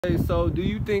Hey, so do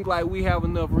you think like we have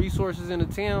enough resources in the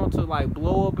town to like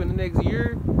blow up in the next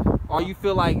year, or you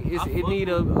feel like it need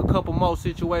a couple more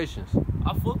situations?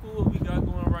 I fuck with what we got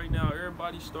going right now.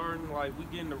 Everybody's starting, like, we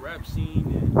getting the rap scene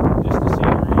and just the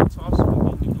scenery in Tulsa.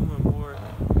 We getting to doing more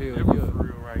ever for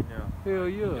real right now. Hell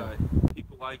yeah. We got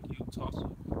people like you, Tulsa.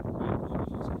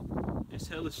 It's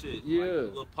hella shit. Yeah. Like, a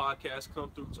little podcast come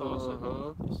through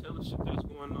Tulsa. It's hella shit that's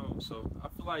going on. So I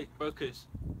feel like, bro, cause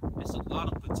it's a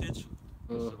lot of potential.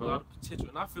 It's a lot of potential,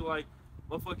 and I feel like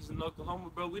motherfuckers in Oklahoma,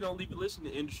 bro, we don't even listen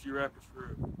to industry rappers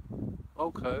for real.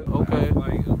 Okay.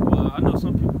 Like, well, I know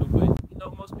some people do, but you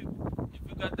know, most people, if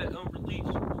you got that unreleased,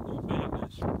 you're gonna bang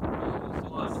that shit. It's a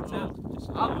lot of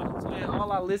talent. Man,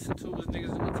 all I listen to is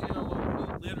niggas in the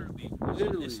town.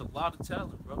 Literally, it's a lot of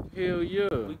talent, bro. Hell yeah.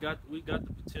 We got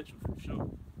the potential for sure.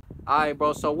 All right,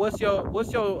 bro. So what's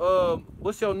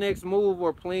your next move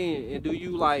or plan? And do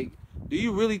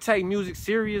you really take music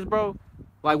serious, bro?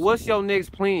 Like, what's your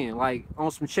next plan? Like,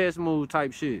 on some chess move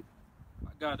type shit.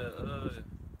 I got a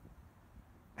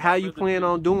How you plan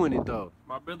on doing it though?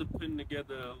 My brother putting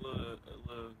together a little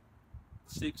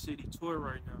 6-city tour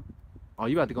right now. Oh,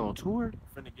 you about to go on tour?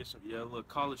 I'm finna get a little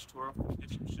college tour. I'm finna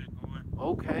get some shit going.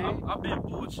 Okay. I've been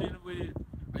bullshitting with it.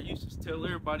 I used to tell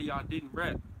everybody I didn't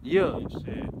rap. Yeah. You know what I'm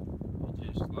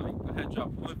saying? Just like, I had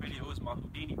dropped one video. It was my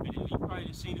Houdini video. You probably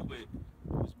didn't seen it with. It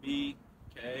was me,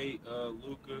 Kay,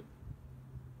 Luca,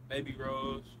 Baby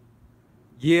Rose.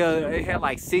 Yeah, it had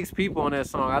like 6 people on that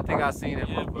song. I think I seen it.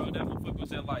 Yeah, bro, that motherfucker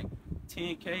was at like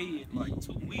 10K in like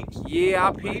 2 weeks. Yeah,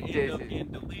 I peeped it. It ended up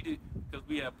getting deleted because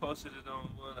we had posted it on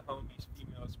one of the homies'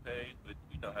 females page, but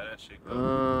you know how that shit goes.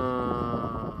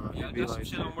 Yeah, I got some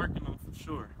shit I'm working on for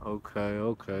sure.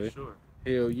 Okay. For sure.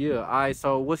 Hell yeah. Alright,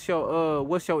 so what's your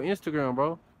Instagram,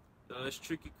 bro? It's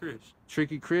TrixkyChris.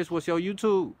 TrixkyChris. What's your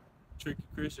YouTube?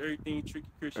 TrixkyChris, everything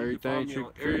TrixkyChris. Everything you can find me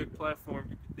on every platform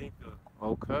you can think of.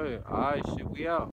 Okay. Alright, shit, we out.